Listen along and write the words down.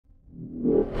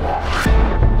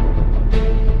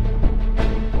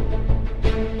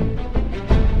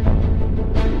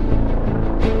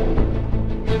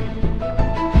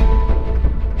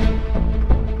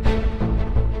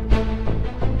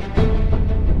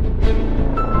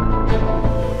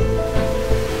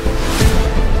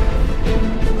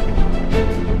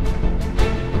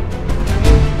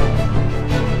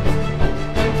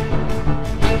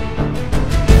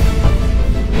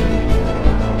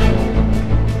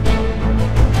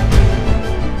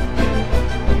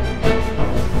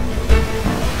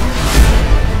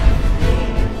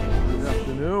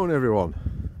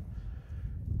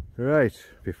Right,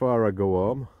 before I go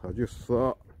home, I just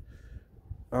thought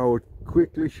I would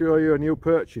quickly show you a new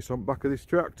purchase on the back of this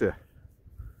tractor.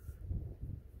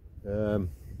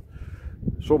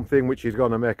 Something which is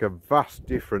going to make a vast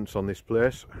difference on this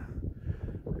place,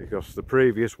 because the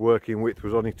previous working width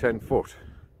was only 10 foot.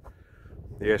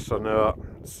 Yes, I know,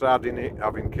 sad in it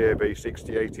having KB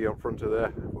 6080 on front of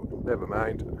there, but never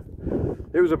mind.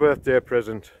 It was a birthday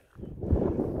present.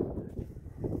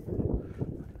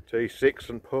 T6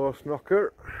 and post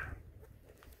knocker.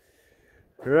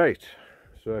 Right,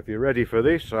 so if you're ready for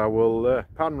this, I will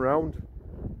pan round.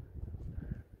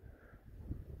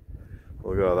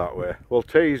 We'll go that way. We'll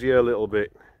tease you a little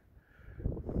bit.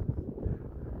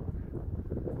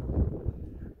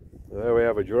 There we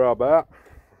have a drawbar.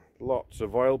 Lots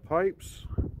of oil pipes.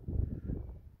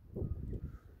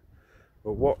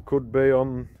 But what could be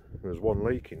on... There's one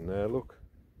leak in there, look.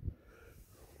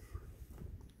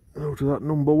 Out of that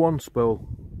number one spill.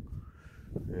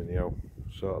 Anyhow,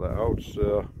 sort that out.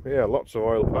 So, yeah, lots of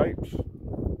oil pipes.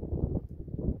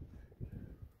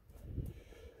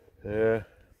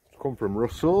 Come from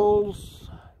Russell's.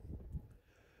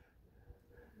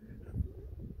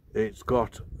 It's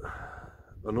got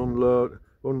an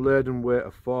unladen weight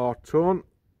of 4 ton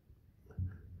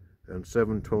and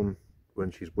 7 ton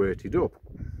when she's weighted up.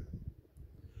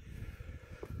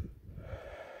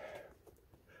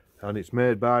 And it's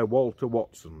made by Walter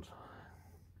Watson's.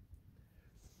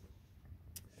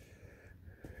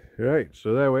 Right,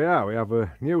 so there we are. We have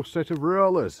a new set of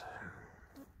rollers.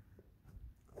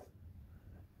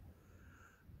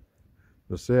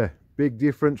 I say, big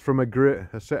difference from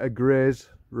a set of greys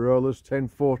rollers, 10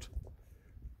 foot.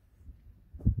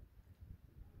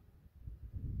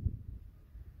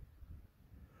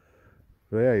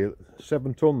 So yeah,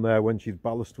 7 ton there when she's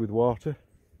ballasted with water.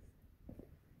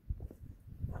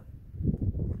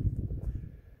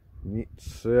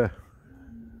 It's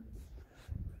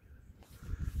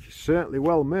she's certainly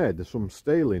well made. There's some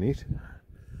steel in it,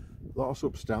 a lot of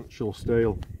substantial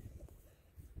steel.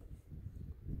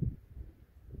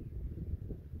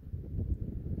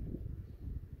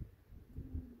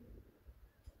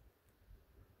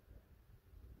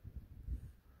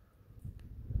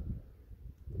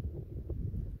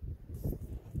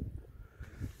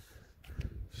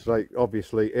 It's like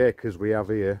obviously acres we have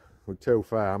here with 2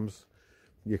 farms.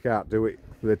 You can't do it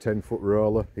with a 10 foot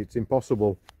roller, it's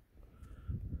impossible.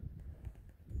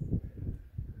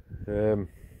 So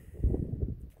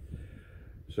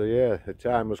yeah, the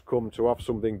time has come to have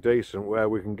something decent where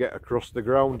we can get across the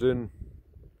ground and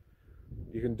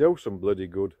you can do some bloody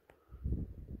good.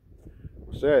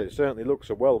 I say, it certainly looks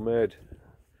a well made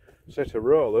set of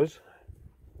rollers.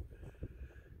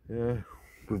 Yeah,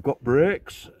 we've got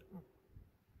brakes.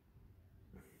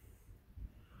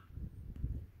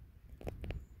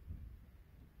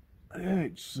 Yeah,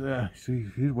 it's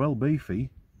well beefy.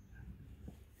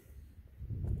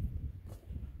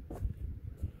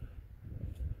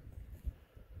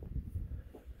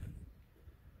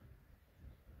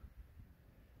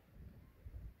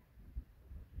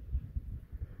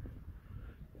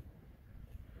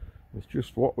 It's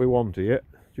just what we want here,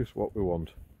 just what we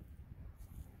want.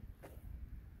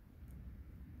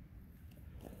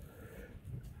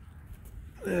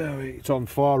 It's on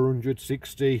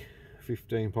 460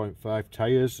 15.5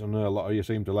 tyres. I know a lot of you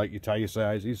seem to like your tyre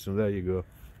sizes, so there you go.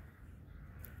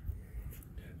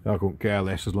 I couldn't care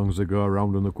less as long as they go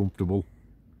around and they're comfortable.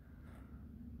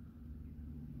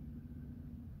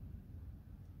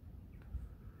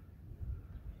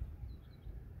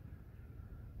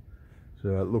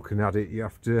 So looking at it, you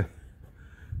have to,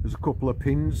 there's a couple of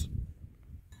pins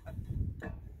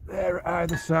there at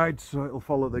either side so it'll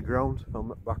follow the ground on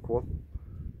that back one.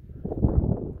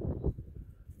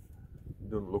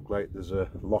 Doesn't look like there's a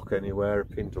lock anywhere, a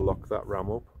pin to lock that ram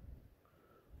up.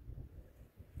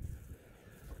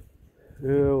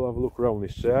 Yeah, we'll have a look around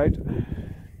this side.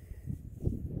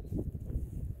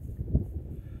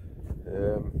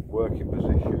 Working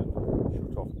position,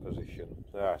 shut off position.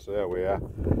 Ah, so there we are.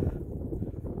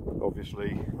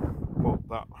 Obviously put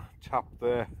that tap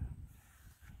there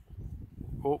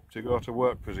up to go to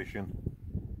work position.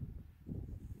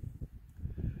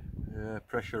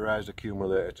 Pressurised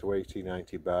accumulator to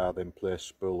 80-90 bar, then place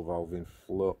spool valve in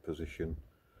float position.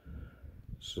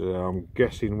 So I'm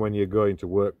guessing when you go into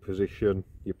work position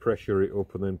you pressure it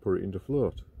up and then put it into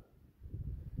float.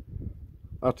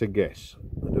 That's a guess,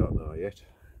 I don't know yet.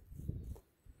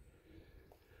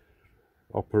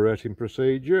 Operating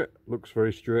procedure looks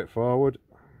very straightforward.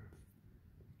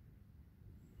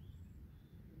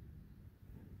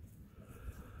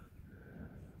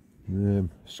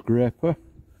 Scraper,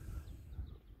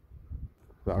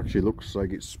 That actually looks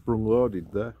like it's sprung loaded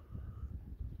there.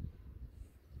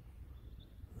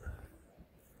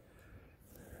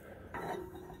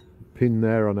 Pin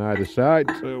there on either side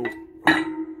to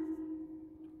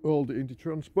hold it into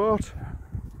transport.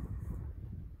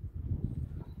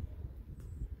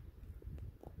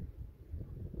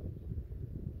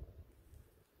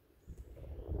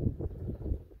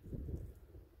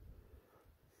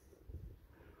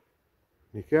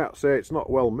 You can't say it's not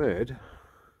well made.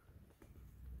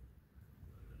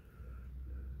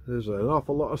 There's an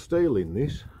awful lot of steel in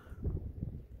this.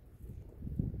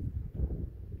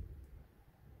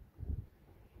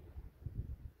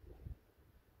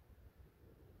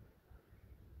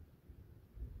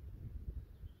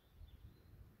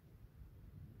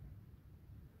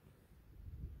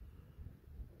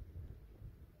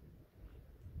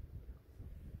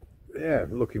 Yeah,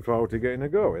 looking forward to getting a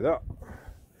go with that.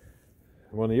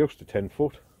 I'm only used to 10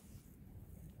 foot.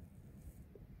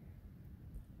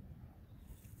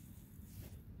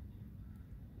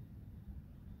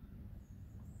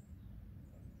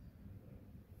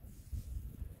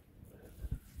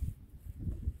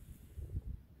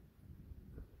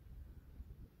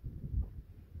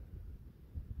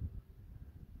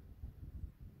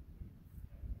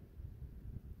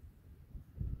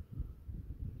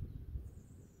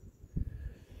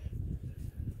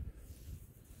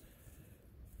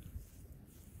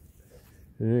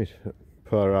 Right,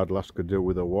 poor hard lass could do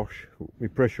with a wash. My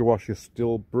pressure washer's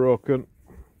still broken.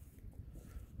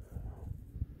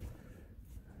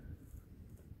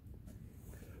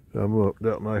 Don't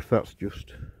know if that's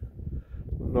just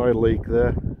an oil leak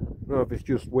there. No, if it's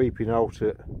just weeping out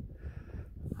it.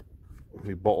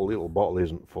 My little bottle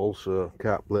isn't full, so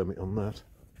can't blame it on that.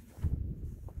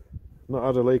 Not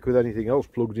had a leak with anything else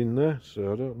plugged in there,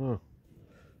 so I don't know.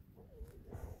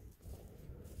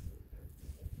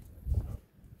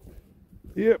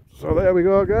 Yep, so there we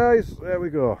go guys, there we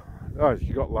go. Oh,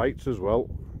 you got lights as well,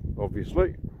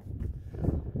 obviously.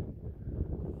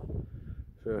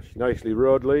 So it's nicely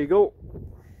road legal.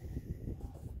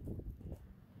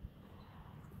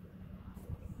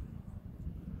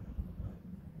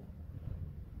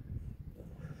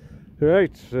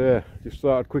 Right, just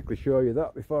thought I'd quickly show you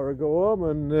that before I go home,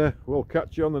 and we'll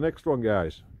catch you on the next one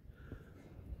guys.